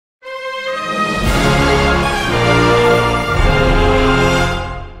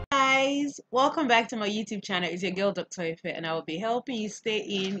welcome back to my YouTube channel. It's your girl Dr. Ife, and I will be helping you stay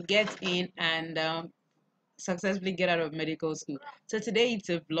in, get in, and successfully get out of medical school. So today it's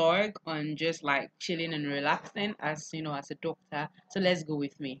a vlog on just like chilling and relaxing as you know, as a doctor. So let's go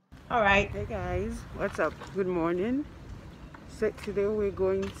with me. All right. Hey guys, what's up? Good morning. So today we're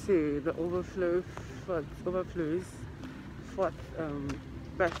going to the Overflow's fourth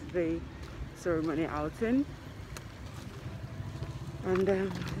birthday ceremony outing. And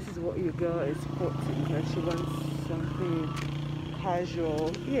this is what your girl is sporting because she wants something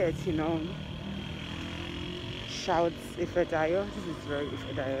casual, yet you know, shouts Ifedayo. This is very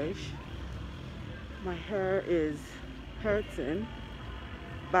Ifedayo-ish. My hair is hurting,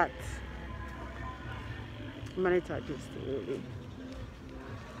 but money to adjust it really.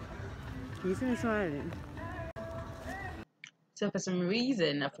 You see me smiling? So for some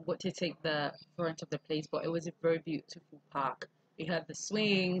reason I forgot to take the front of the place, but it was a very beautiful park. It had the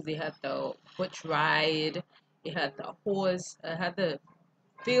swings, they had the boat ride, it had the horse, it had the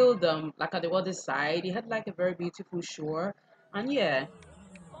field like at the other side. It had like a very beautiful shore, and yeah,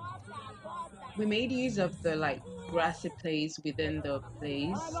 we made use of the like grassy place within the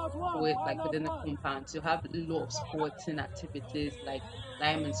place, with like within the compound, to have a lot of sporting activities like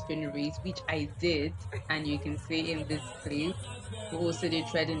lime and spin race, which I did, and you can see in this clip. We also did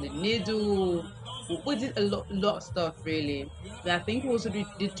threading the needle. We did a lot of stuff really. And I think we also did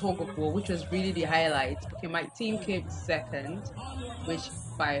tug of war, which was really the highlight. Okay, my team came second, which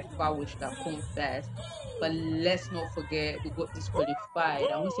by far we should have come first. But let's not forget we got disqualified.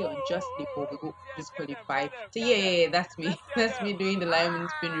 I won't say unjustly, but we got disqualified. So yeah, that's me. That's me doing the lime and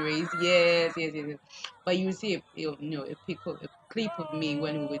spin race. Yes. But you see a clip of me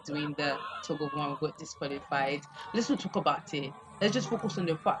when we were doing the tug of war. We got disqualified. Let's not talk about it. Let's just focus on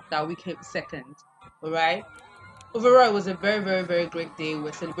the fact that we came second. Alright? Overall, it was a very great day.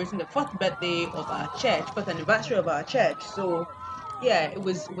 We're celebrating the 4th birthday of our church, 4th anniversary of our church. So yeah, it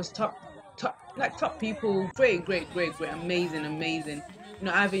was top people. Great, amazing. You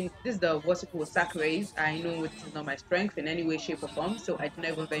know, this is the what's it called, sack race. I know it is not my strength in any way, shape or form, so I did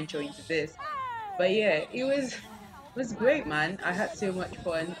never venture into this. But yeah, it was great, man. I had so much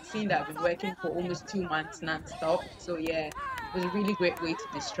fun seeing that I've been working for almost 2 months non-stop. So yeah, it was a really great way to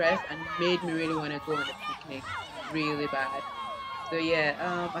distress and made me really want to go on a picnic really bad. So yeah,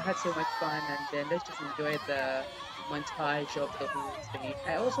 I had so much fun, and then let's just enjoy the montage of the whole thing.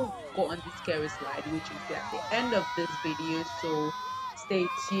 I also got on this scary slide, which you see at the end of this video, so stay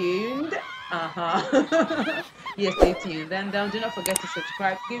tuned. Yeah, stay tuned. And do not forget to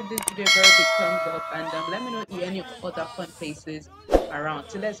subscribe, give this video a very big thumbs up, and let me know in any other fun places around.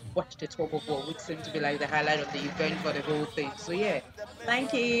 So let's watch the tug of war, which seems to be like the highlight of the event for the whole thing. So yeah,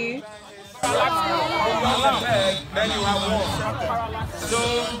 thank you. Then you have won. So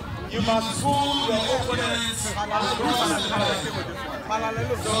you must pull your opponents across the bed.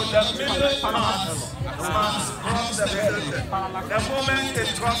 So the middle must cross the bed. The moment it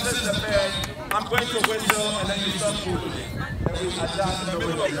crosses the bed, I'm going to whistle, and then you start moving.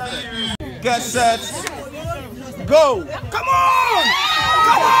 Get set. Go. Come on!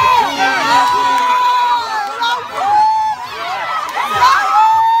 Come on!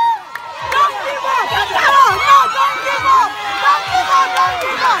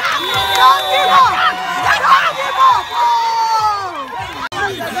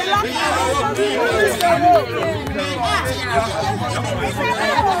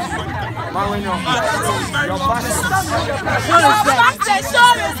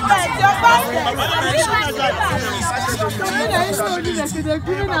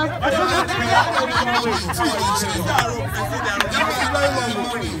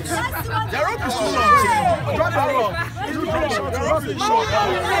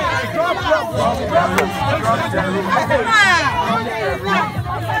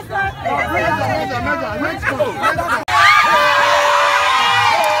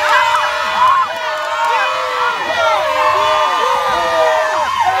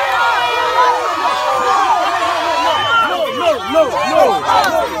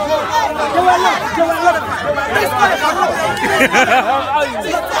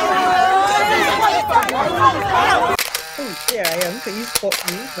 Oh, here I am. Can you spot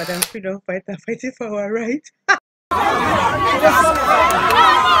me? Madam Freedom Fighter fighting for our right.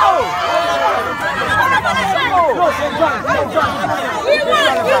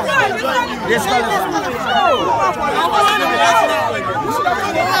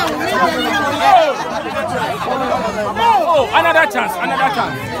 Oh, another chance.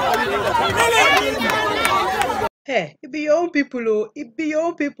 Hey, it be your own people, oh, it be your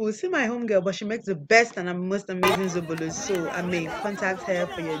own people. See my homegirl, but she makes the best and most amazing zobolos. So I may contact her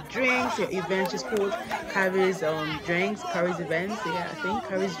for your drinks, your events. She's called Khariz Drinks, Khariz events. Yeah, I think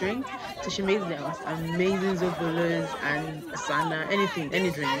Khariz Drinks. So she makes the most amazing zobolos and asana, anything,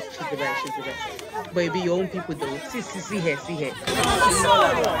 any drinks. She's the best. She's the best. But it be your own people though. See her, see her.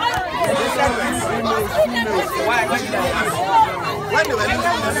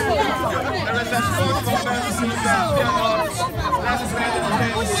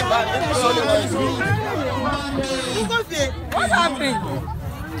 What happened?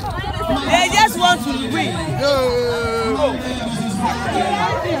 They just want to win.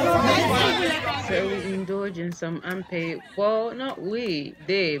 So we indulge in some unpaid. Well, not we,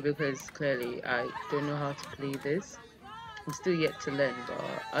 they, because clearly I don't know how to play this. I'm still yet to learn, but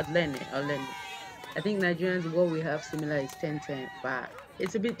I'll learn it. I think Nigerians, what we have similar is 10-10, but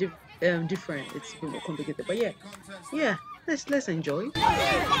it's a bit different. It's a bit more complicated. But yeah, let's enjoy.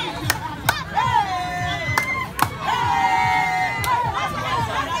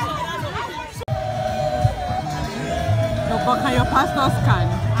 No, but can your pastor scan?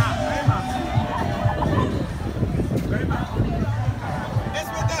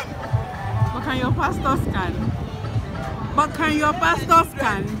 But can your pastor scan? But can your pastor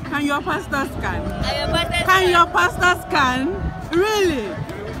scan? Can your pastor scan? Can your pastor scan? Really?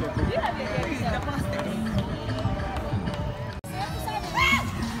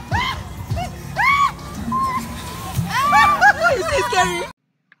 Is it scary?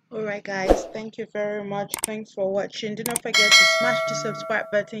 Alright guys, thank you very much. Thanks for watching. Do not forget to smash the subscribe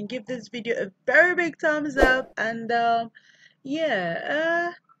button, give this video a very big thumbs up, and I'm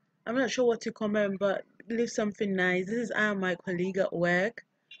not sure what to comment, but leave something nice. This is I and my colleague at work.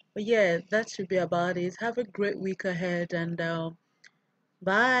 But yeah, that should be about it. Have a great week ahead, and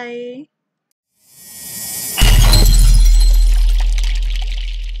bye.